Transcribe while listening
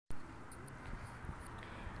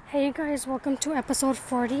Hey you guys, welcome to episode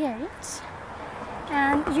 48.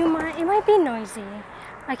 And it might be noisy.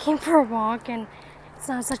 I came for a walk and it's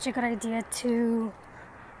not such a good idea to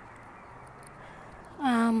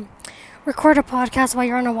record a podcast while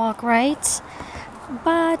you're on a walk, right?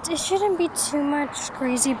 But it shouldn't be too much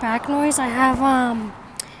crazy back noise. I have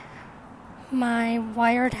my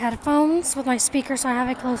wired headphones with my speaker, so I have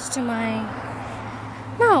it close to my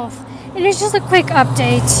mouth. And it's just a quick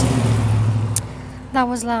update. That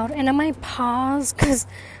was loud, and I might pause because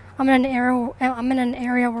I'm in an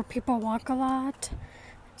area where people walk a lot,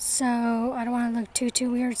 so I don't want to look too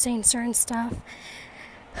weird saying certain stuff.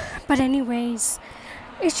 But anyways,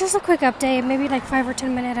 it's just a quick update, maybe like 5 or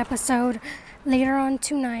 10 minute episode. Later on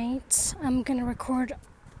tonight, I'm gonna record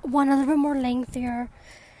one a little bit more lengthier.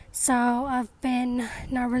 So I've been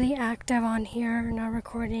not really active on here, not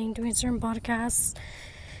recording, doing certain podcasts.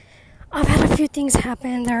 I've had a few things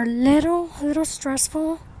happen that are a little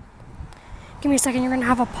stressful. Give me a second, you're gonna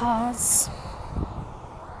have a pause.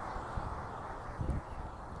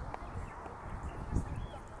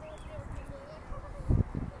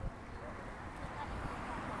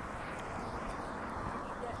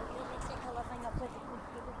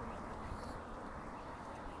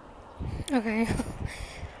 Okay,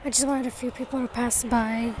 I just wanted a few people to pass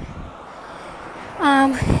by.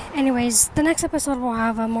 Anyways, the next episode will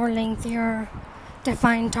have a more lengthier,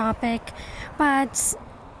 defined topic, but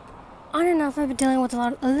on and off I've been dealing with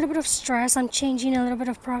a little bit of stress. I'm changing a little bit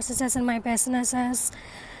of processes in my businesses.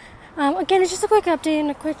 Again, it's just a quick update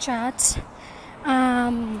and a quick chat.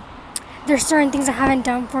 There's certain things I haven't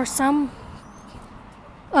done for some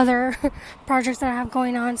other projects that I have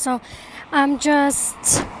going on, so I'm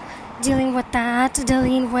just dealing with that,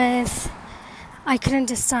 I couldn't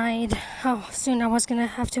decide how soon I was going to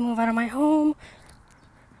have to move out of my home,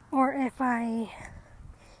 or if I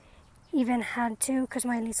even had to, because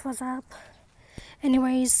my lease was up.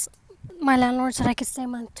 Anyways, my landlord said I could stay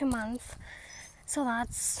month to month, so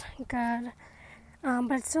that's good.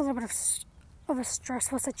 But it's still a little bit of a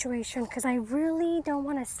stressful situation, because I really don't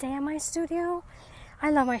want to stay in my studio. I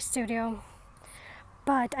love my studio,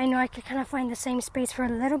 but I know I could kind of find the same space for a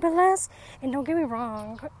little bit less. And don't get me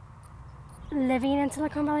wrong, living in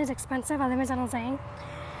Silicon Valley is expensive. I live in San Jose,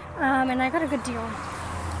 and I got a good deal.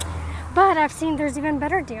 But I've seen there's even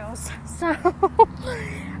better deals, so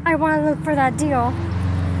I want to look for that deal.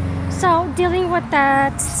 So dealing with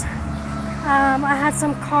that, I had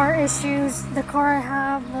some car issues. The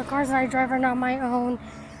cars that I drive are not my own,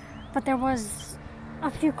 but there was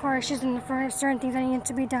a few car issues and certain things that needed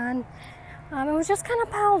to be done. It was just kind of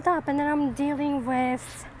piled up, and then I'm dealing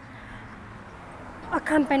with a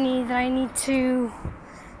company that I need to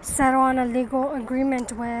settle on a legal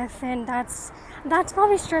agreement with, and that's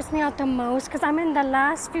probably stressed me out the most, because I'm in the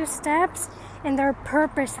last few steps and they're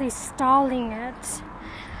purposely stalling it.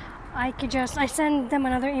 I sent them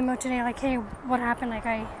another email today like, hey, what happened? Like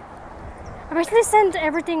I basically sent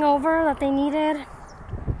everything over that they needed,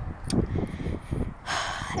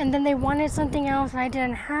 and then they wanted something else that I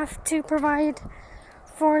didn't have to provide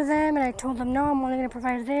for them, and I told them no, I'm only going to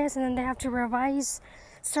provide this, and then they have to revise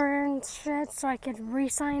certain shit so I could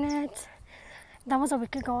re-sign it. That was a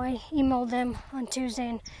week ago. I emailed them on Tuesday,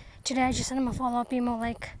 and today I just sent them a follow-up email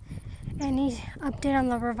like, any update on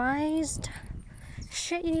the revised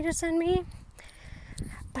shit you need to send me?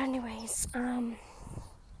 But anyways,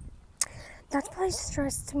 that's probably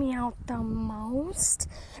stressed me out the most,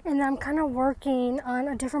 and I'm kind of working on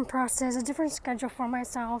a different process, a different schedule for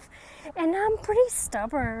myself, and I'm pretty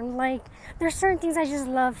stubborn. Like, there's certain things I just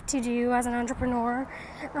love to do as an entrepreneur,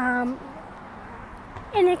 and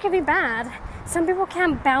it can be bad. Some people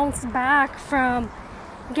can't bounce back from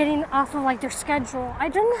getting off of like their schedule. I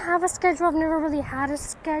didn't have a schedule. I've never really had a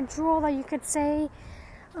schedule that you could say.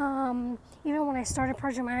 Even when I started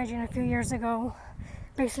project managing a few years ago,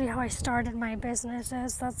 basically how I started my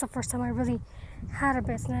businesses. That's the first time I really had a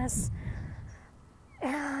business.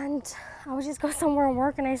 And I would just go somewhere and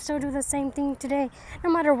work, and I still do the same thing today, no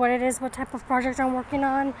matter what it is, what type of project I'm working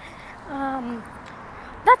on.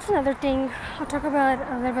 That's another thing I'll talk about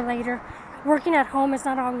a little bit later. Working at home is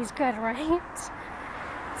not always good, right?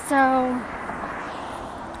 So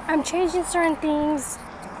I'm changing certain things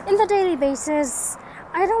in the daily basis.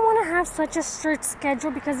 I don't want to have such a strict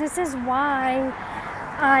schedule, because this is why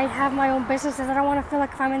I have my own businesses. I don't want to feel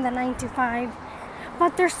like if I'm in the 9 to 5.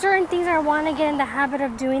 But there's certain things that I want to get in the habit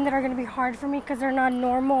of doing that are going to be hard for me because they're not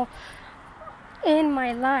normal in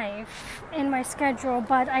my life, in my schedule.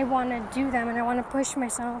 But I want to do them, and I want to push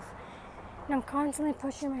myself. And I'm constantly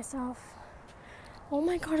pushing myself. Oh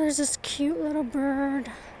my God, there's this cute little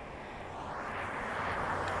bird.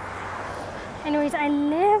 Anyways, I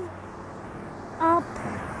live up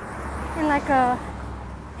in like a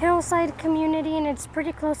hillside community, and it's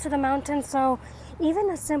pretty close to the mountain, so even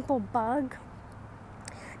a simple bug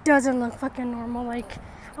doesn't look fucking normal. Like,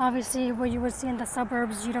 obviously what you would see in the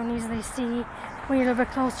suburbs, you don't easily see when you're a little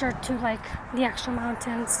bit closer to like the actual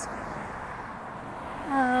mountains.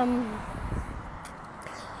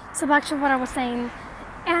 So back to what I was saying,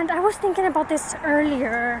 and I was thinking about this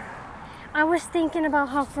earlier. I was thinking about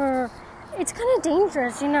how it's kind of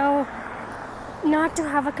dangerous, not to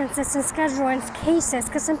have a consistent schedule in cases,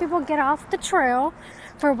 because some people get off the trail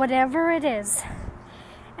for whatever it is,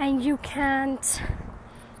 and you can't.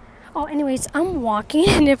 Oh, anyways, I'm walking,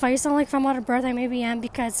 and if I sound like I'm out of breath, I maybe am,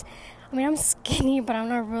 because I'm skinny, but I'm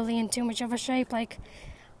not really in too much of a shape. Like,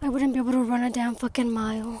 I wouldn't be able to run a damn fucking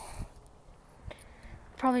mile.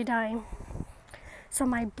 Probably die. So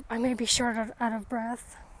I may be short out of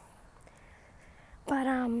breath. But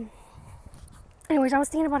anyways, I was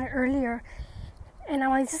thinking about it earlier, and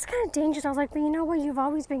I'm like, this is kind of dangerous. I was like, but you know what? You've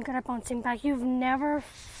always been good at bouncing back. You've never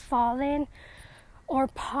fallen or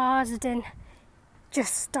paused and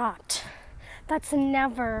just stopped. That's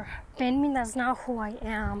never been me. That's not who I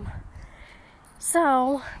am.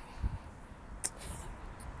 So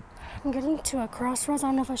I'm getting to a crossroads. I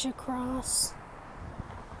don't know if I should cross.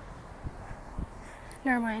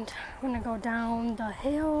 Never mind. I'm gonna go down the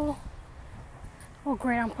hill. Oh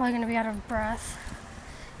great, I'm probably gonna be out of breath.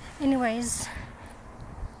 Anyways,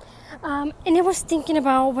 and I was thinking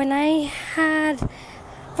about when I had,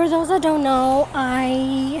 for those that don't know,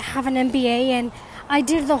 I have an MBA, and I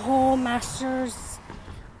did the whole master's.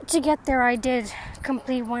 To get there, I did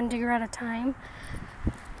complete one degree at a time.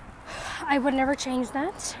 I would never change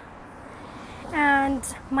that. And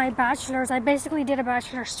my bachelor's, I basically did a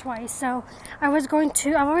bachelor's twice. So I've always gone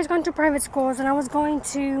to private schools, and I was going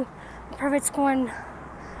to a private school in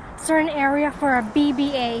a certain area for a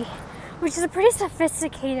BBA, which is a pretty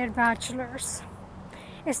sophisticated bachelor's.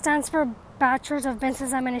 It stands for Bachelor's of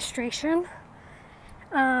Business Administration.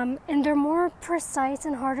 And they're more precise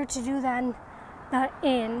and harder to do than the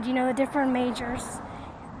different majors.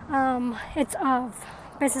 It's of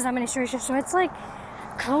business administration, so it's like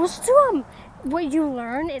close to what you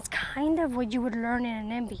learn. It's kind of what you would learn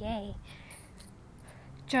in an MBA,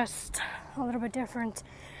 just a little bit different.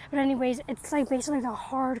 But anyways, it's like basically the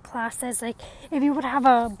hard classes. Like if you would have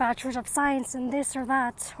a bachelor's of science in this or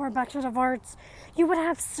that, or a bachelor's of arts, you would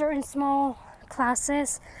have certain small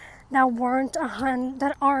classes that aren't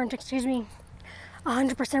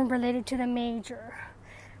 100% related to the major.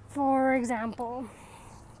 For example,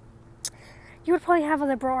 you would probably have a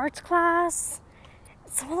liberal arts class.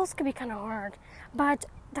 Some of those could be kind of hard, but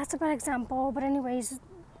that's a bad example. But anyways,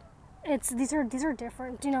 these are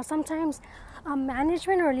different. Sometimes a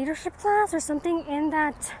management or leadership class or something in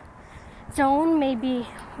that zone may be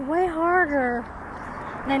way harder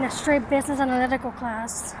than a straight business analytical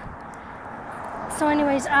class. So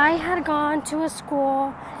anyways, I had gone to a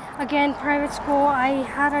school, again, private school. I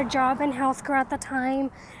had a job in healthcare at the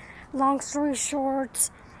time. Long story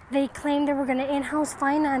short, they claimed they were going to in-house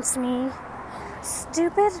finance me.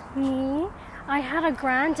 Stupid me. I had a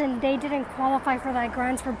grant, and they didn't qualify for that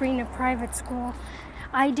grant for being a private school.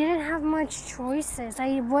 I didn't have much choices.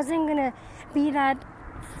 I wasn't going to be that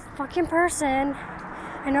fucking person.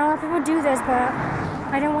 I know a lot of people do this, but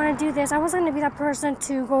I didn't want to do this. I wasn't going to be that person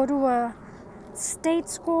to go to a state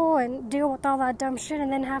school and deal with all that dumb shit and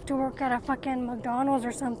then have to work at a fucking McDonald's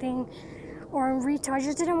or something, or in retail. I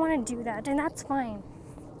just didn't want to do that, and that's fine.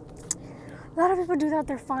 A lot of people do that,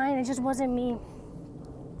 they're fine. It just wasn't me.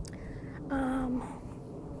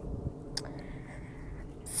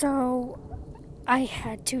 So I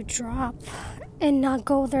had to drop and not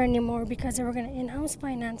go there anymore because they were going to in-house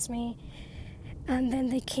finance me. And then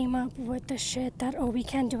they came up with the shit that, we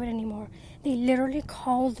can't do it anymore. They literally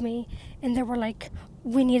called me and they were like,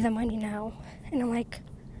 we need the money now. And I'm like,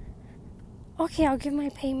 okay, I'll give a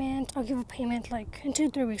payment like in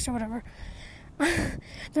 2-3 weeks or whatever. They're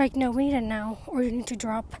like, no, we need it now, or you need to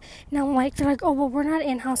drop. Now they're like, oh, well, we're not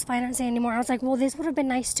in-house financing anymore. I was like, well, this would have been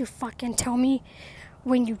nice to fucking tell me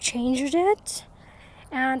when you changed it.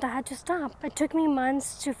 And I had to stop. It took me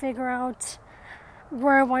months to figure out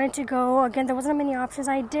where I wanted to go. Again, there wasn't many options.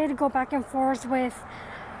 I did go back and forth with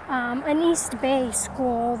an East Bay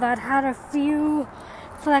school that had a few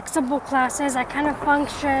flexible classes that kind of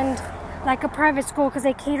functioned like a private school because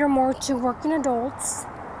they cater more to working adults,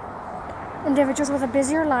 individuals with a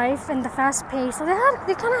busier life and the fast pace. So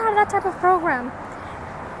they kind of had that type of program.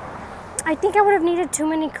 I think I would have needed too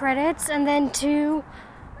many credits, and then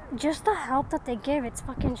just the help that they give, it's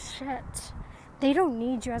fucking shit. They don't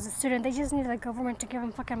need you as a student. They just need the government to give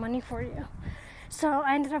them fucking money for you. So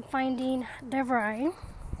I ended up finding DeVry.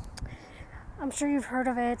 I'm sure you've heard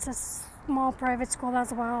of it. It's a small private school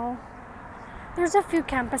as well. There's a few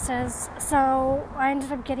campuses. So I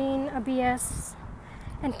ended up getting a BS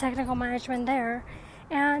in technical management there.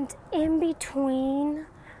 And in between,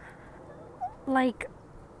 like,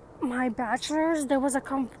 my bachelor's, there was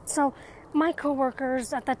so my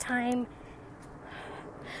coworkers at the time,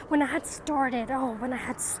 when I had started,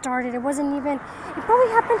 it wasn't even, it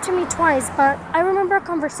probably happened to me twice, but I remember a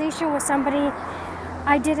conversation with somebody.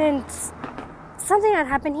 Something had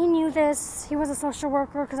happened. He knew this. He was a social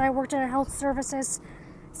worker because I worked in a health services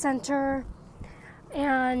center.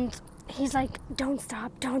 And he's like, don't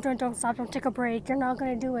stop. Don't stop. Don't take a break. You're not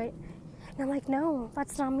going to do it. And I'm like, no,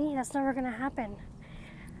 that's not me. That's never going to happen.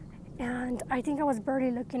 And I think I was barely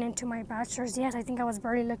looking into my bachelor's. Yes, I think I was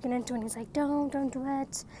barely looking into it. And he's like, don't do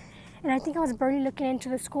it. And I think I was barely looking into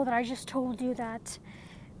the school that I just told you that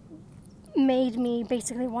made me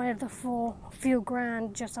basically wanted the full few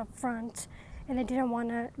grand just up front. And they didn't want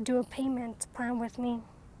to do a payment plan with me.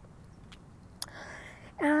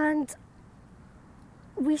 And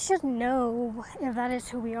we should know if that is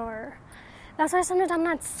who we are. That's why sometimes I'm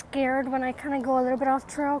not scared when I kind of go a little bit off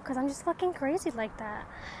trail, because I'm just fucking crazy like that.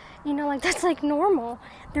 You know, like, that's like normal.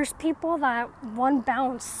 There's people that one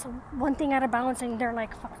thing out of bounds and they're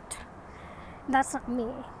like fucked. That's not me.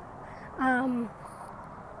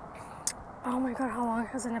 Oh my god, how long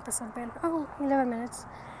has an episode been? 11 minutes.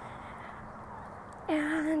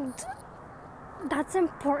 And that's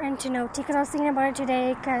important to note, because I was thinking about it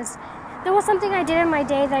today, because there was something I did in my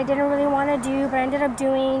day that I didn't really want to do, but I ended up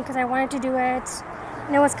doing because I wanted to do it.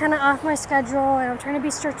 And it was kind of off my schedule, and I'm trying to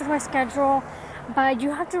be strict with my schedule. But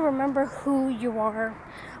you have to remember who you are.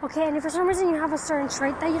 Okay, and if for some reason you have a certain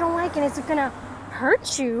trait that you don't like and it's gonna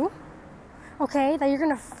hurt you, okay, that you're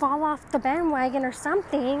gonna fall off the bandwagon or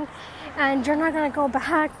something, and you're not gonna go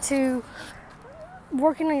back to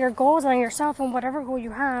working on your goals and on yourself and whatever goal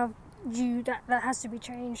you have, that has to be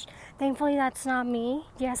changed. Thankfully, that's not me.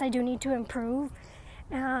 Yes, I do need to improve,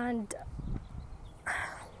 and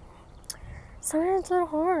sometimes it's a little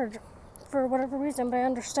hard for whatever reason, but I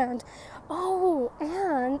understand. Oh,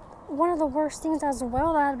 and one of the worst things as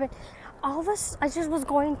well that happened, all this, I just was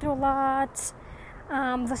going through a lot.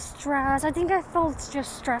 The stress, I think I felt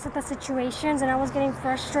just stress at the situations, and I was getting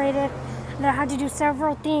frustrated that I had to do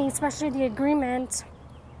several things, especially the agreement,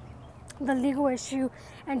 the legal issue,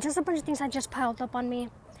 and just a bunch of things had just piled up on me.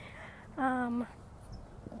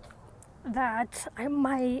 That I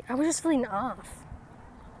was just feeling off.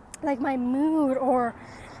 Like, my mood or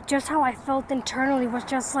just how I felt internally was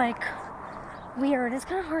just like weird. It's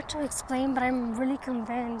kind of hard to explain, but I'm really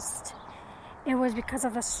convinced it was because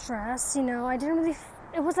of the stress. You know,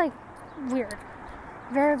 it was like weird,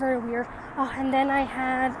 very, very weird. Oh, and then I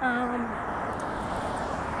had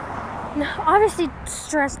obviously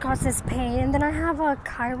stress causes pain, and then I have a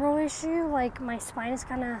chiro issue. Like, my spine is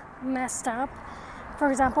kind of messed up. For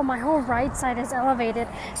example, my whole right side is elevated.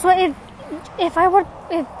 So if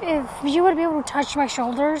you would be able to touch my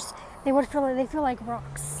shoulders, they feel like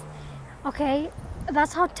rocks. Okay,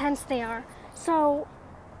 that's how tense they are. So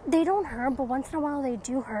they don't hurt, but once in a while they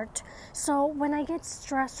do hurt. So when I get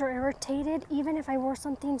stressed or irritated, even if I wear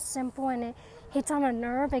something simple and it hits on a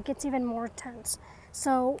nerve, it gets even more tense.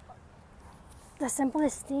 So the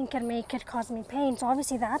simplest thing can make it cause me pain. So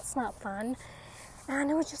obviously that's not fun. And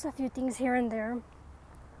it was just a few things here and there.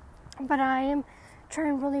 But I am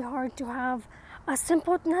trying really hard to have a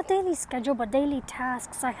simple, not daily schedule, but daily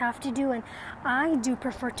tasks I have to do. And I do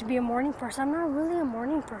prefer to be a morning person. I'm not really a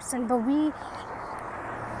morning person, but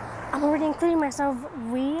I'm already including myself.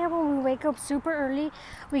 When we wake up super early,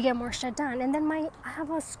 we get more shit done. And then I have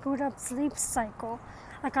a screwed up sleep cycle.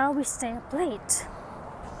 Like, I always stay up late.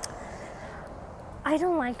 I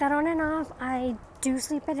don't like that on and off. I do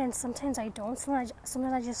sleep it, and sometimes I don't. Sometimes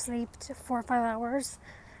I just sleep 4 or 5 hours,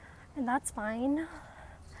 and that's fine.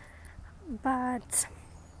 But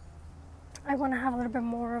I want to have a little bit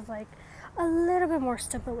more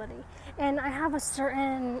stability. And I have a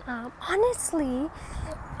certain, honestly,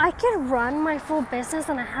 I can run my full business,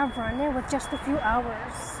 and I have run it with just a few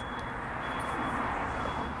hours.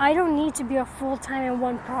 I don't need to be a full-time in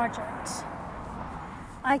one project.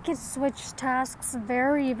 I can switch tasks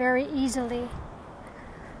very, very easily.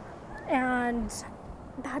 And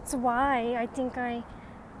that's why I think I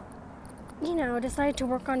decided to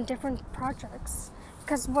work on different projects.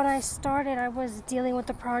 Because when I started, I was dealing with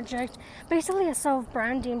the project, basically a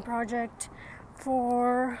self-branding project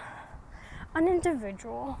for an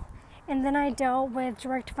individual. And then I dealt with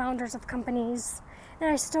direct founders of companies, and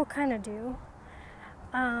I still kind of do.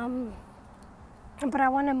 But I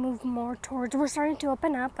want to move more towards, we're starting to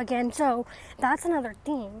open up again. So that's another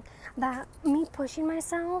thing, that me pushing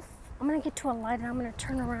myself, I'm going to get to a light and I'm going to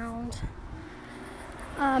turn around.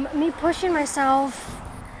 Me pushing myself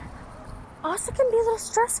also can be a little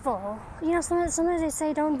stressful. You know, sometimes they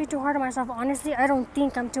say don't be too hard on myself. Honestly, I don't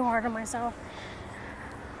think I'm too hard on myself.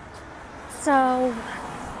 So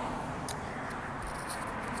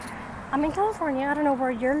I'm in California. I don't know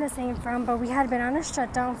where you're listening from, but we had been on a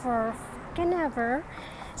shutdown for fucking ever.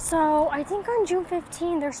 So I think on June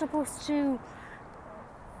 15, they're supposed to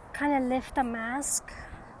kind of lift the mask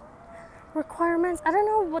requirements. I don't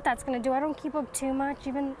know what that's going to do. I don't keep up too much,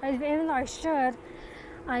 even though I should.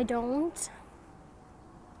 I don't.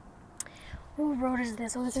 What road is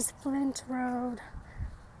this? Oh, this is Flint Road.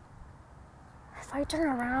 If I turn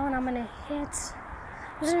around, I'm going to hit...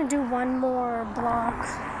 I'm just going to do one more block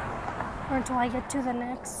or until I get to the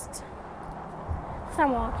next. So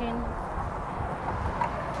I'm walking.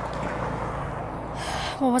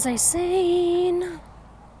 What was I saying?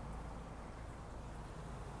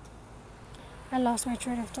 I lost my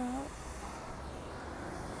train of thought.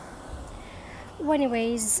 Well,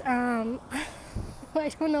 anyways, I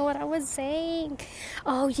don't know what I was saying.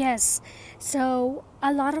 Oh, yes. So,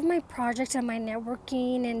 a lot of my projects and my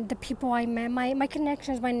networking and the people I met, my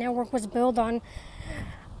connections, my network was built on,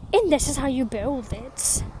 and this is how you build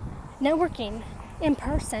it. Networking in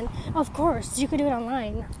person. Of course, you could do it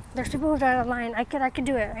online. There's people who do it online. I could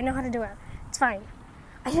do it. I know how to do it. It's fine.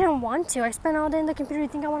 I didn't want to. I spent all day in the computer. You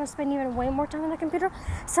think I want to spend even way more time on the computer?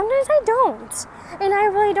 Sometimes I don't. And I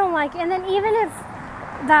really don't like it. And then even if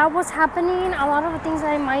that was happening, a lot of the things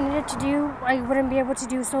that I might needed to do, I wouldn't be able to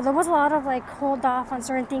do. So there was a lot of like hold off on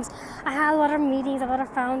certain things. I had a lot of meetings, a lot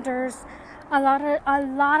of founders, a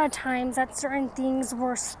lot of times that certain things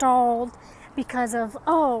were stalled because of,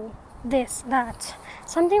 this, that.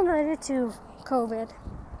 Something related to COVID.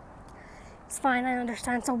 It's fine, I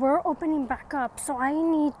understand. So we're opening back up. So I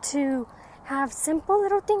need to have simple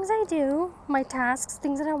little things I do, my tasks,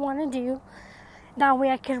 things that I want to do. That way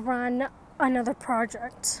I could run another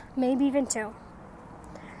project, maybe even two.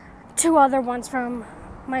 Two other ones from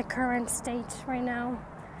my current state right now.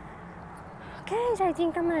 Okay, I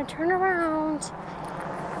think I'm going to turn around,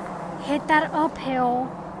 hit that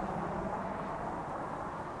uphill.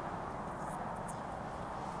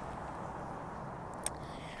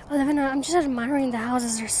 I'm just admiring the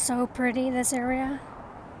houses. They're so pretty, this area.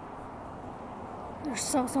 They're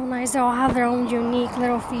so nice. They all have their own unique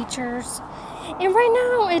little features. And right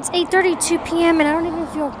now, it's 8:32 p.m. and I don't even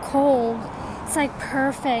feel cold. It's like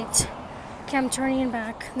perfect. Okay, I'm turning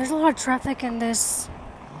back. There's a lot of traffic down this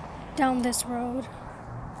road.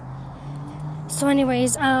 So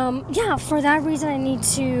anyways, for that reason, I need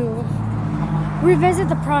to revisit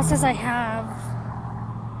the process I have.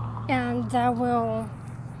 And that will...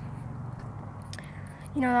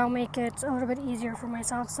 that'll make it a little bit easier for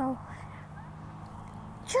myself. So,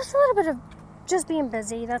 just a little bit of just being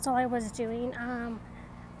busy. That's all I was doing.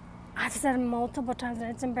 I've said multiple times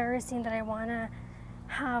that it's embarrassing that I want to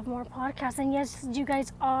have more podcasts. And yes, you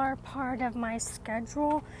guys are part of my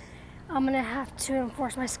schedule. I'm going to have to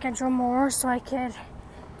enforce my schedule more so I could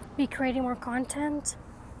be creating more content.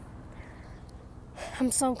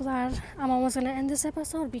 I'm so glad I'm almost going to end this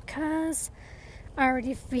episode because I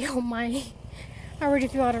already feel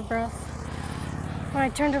out of breath. When I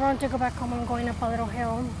turned around to go back home, I'm going up a little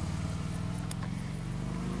hill.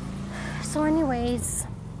 So anyways,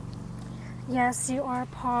 yes, you are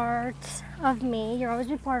part of me. You'll always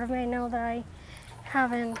be part of me. I know that I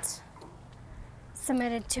haven't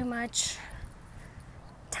submitted too much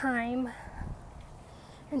time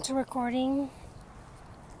into recording,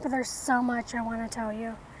 but there's so much I want to tell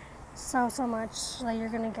you. So much that you're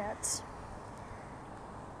going to get.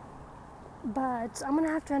 But I'm going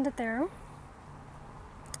to have to end it there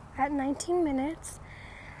at 19 minutes.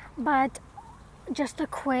 But just a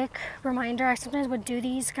quick reminder, I sometimes would do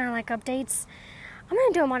these kind of like updates. I'm going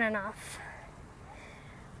to do them on and off.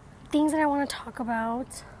 Things that I want to talk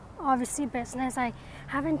about. Obviously business. I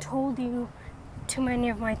haven't told you too many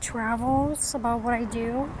of my travels about what I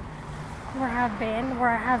do. Where I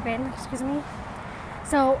have been.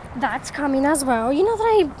 So that's coming as well. You know that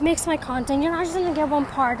I mix my content. You're not just going to get one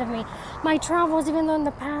part of me. My travels, even though in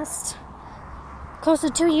the past close to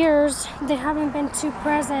 2 years, they haven't been too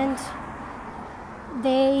present.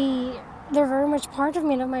 They're very much part of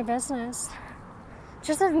me and of my business.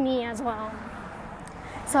 Just of me as well.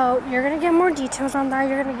 So you're going to get more details on that.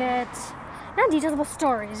 You're going to get, not details, but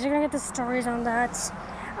stories. You're going to get the stories on that.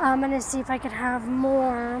 I'm going to see if I could have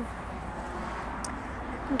more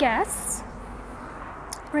guests.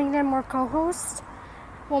 Bring in more co-hosts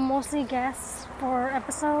well, mostly guests for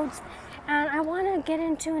episodes. And I want to get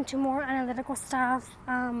into more analytical stuff,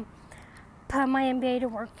 put my MBA to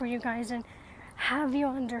work for you guys and have you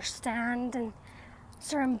understand and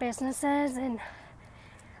certain businesses, and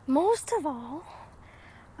most of all,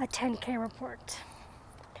 a 10K report.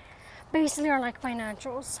 Basically are like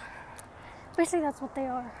financials. Basically that's what they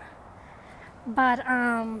are. But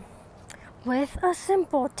with a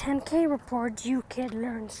simple 10K report, you can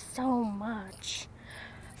learn so much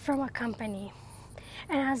from a company.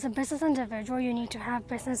 And as a business individual, you need to have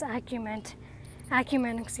business acumen,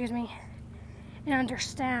 and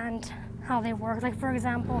understand how they work. Like for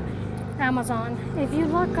example, Amazon. If you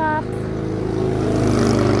look up,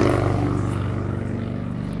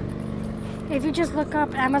 if you just look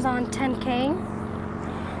up Amazon 10K,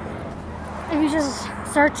 if you just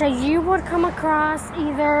search it, you would come across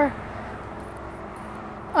either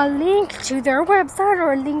a link to their website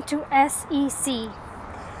or a link to SEC.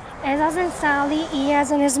 S as in Sally, E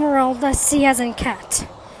as in Esmeralda, C as in cat.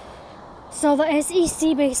 So the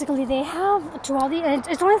SEC, basically, they have to all the,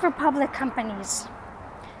 it's only for public companies.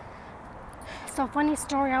 So funny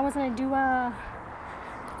story, I was going to do a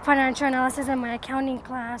financial analysis in my accounting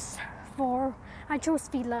class I chose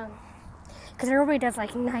Fila. Because everybody does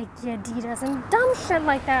like Nike, Adidas, and dumb shit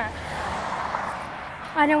like that.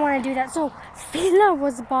 I didn't want to do that. So Fila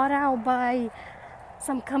was bought out by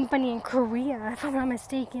some company in Korea, if I'm not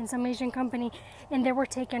mistaken, some Asian company, and they were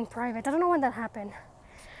taken private. I don't know when that happened.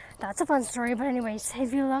 That's a fun story, but anyways,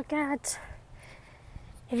 if you would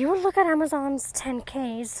look at Amazon's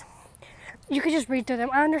 10Ks, you could just read through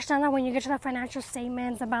them. I understand that when you get to the financial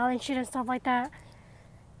statements, the balance sheet and stuff like that,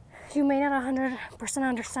 you may not 100%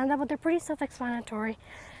 understand that, but they're pretty self-explanatory.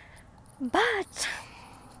 But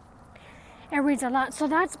it reads a lot. So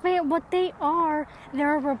that's what they are.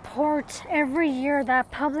 They're a report every year that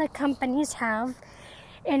public companies have,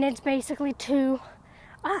 and it's basically to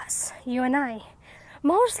us, you and I.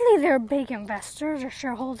 Mostly they're big investors or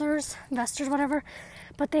shareholders, investors, whatever,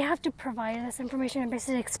 but they have to provide this information and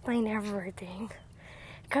basically explain everything.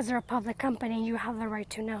 Because they're a public company, you have the right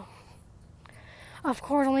to know. Of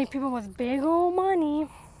course, only people with big old money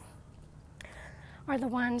are the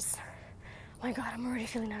ones. Oh my God, I'm already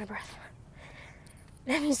feeling out of breath.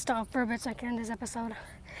 Let me stop for a bit so I can end this episode.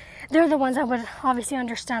 They're the ones that would obviously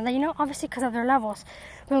understand that, obviously because of their levels.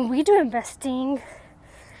 When we do investing,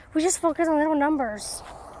 we just focus on little numbers.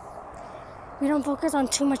 We don't focus on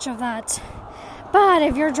too much of that. But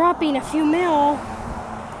if you're dropping a few mil,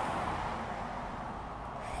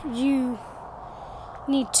 you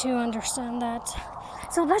need to understand that.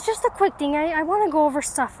 So that's just a quick thing. I want to go over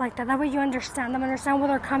stuff like that. That way you understand them, understand where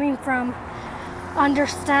they're coming from,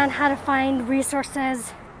 understand how to find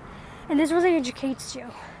resources, and this really educates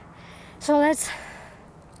you. So oh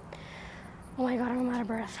my God, I'm out of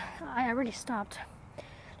breath. I already stopped.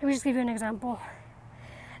 Let me just give you an example.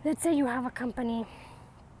 Let's say you have a company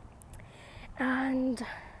and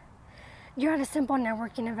you're at a simple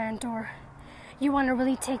networking event, or you want to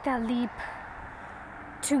really take that leap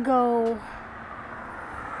to go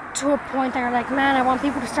to a point that you're like, man, I want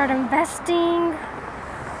people to start investing.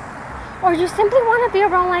 Or you simply want to be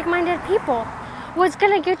around like-minded people. What's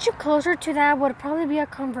going to get you closer to that would probably be a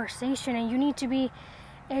conversation, and you need to be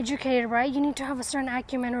educated, right? You need to have a certain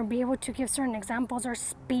acumen or be able to give certain examples or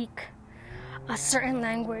speak a certain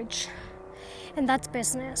language. And that's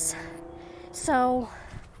business. So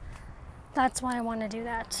that's why I want to do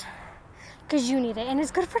that. Because you need it. And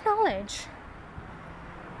it's good for knowledge.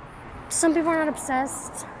 Some people are not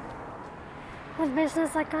obsessed with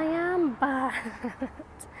business like I am, but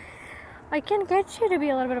I can get you to be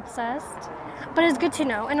a little bit obsessed. But it's good to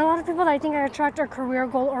know. And a lot of people that I think I attract are career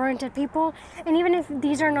goal-oriented people. And even if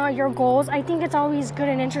these are not your goals, I think it's always good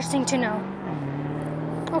and interesting to know.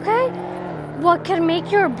 Okay? What can make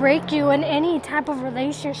you or break you in any type of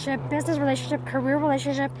relationship, business relationship, career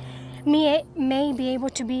relationship, may be able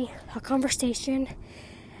to be a conversation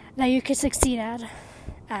that you can succeed at,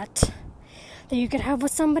 that you could have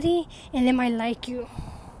with somebody, and they might like you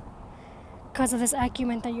because of this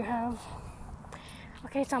acumen that you have.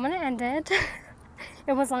 Okay, so I'm going to end it.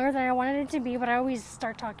 It was longer than I wanted it to be, but I always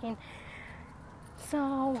start talking.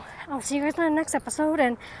 So I'll see you guys in the next episode,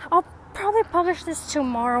 and I'll probably publish this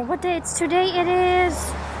tomorrow. What day? It's today. It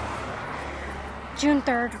is June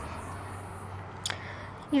 3rd.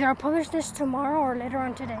 Either I'll publish this tomorrow or later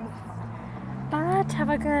on today. But have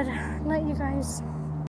a good night, you guys.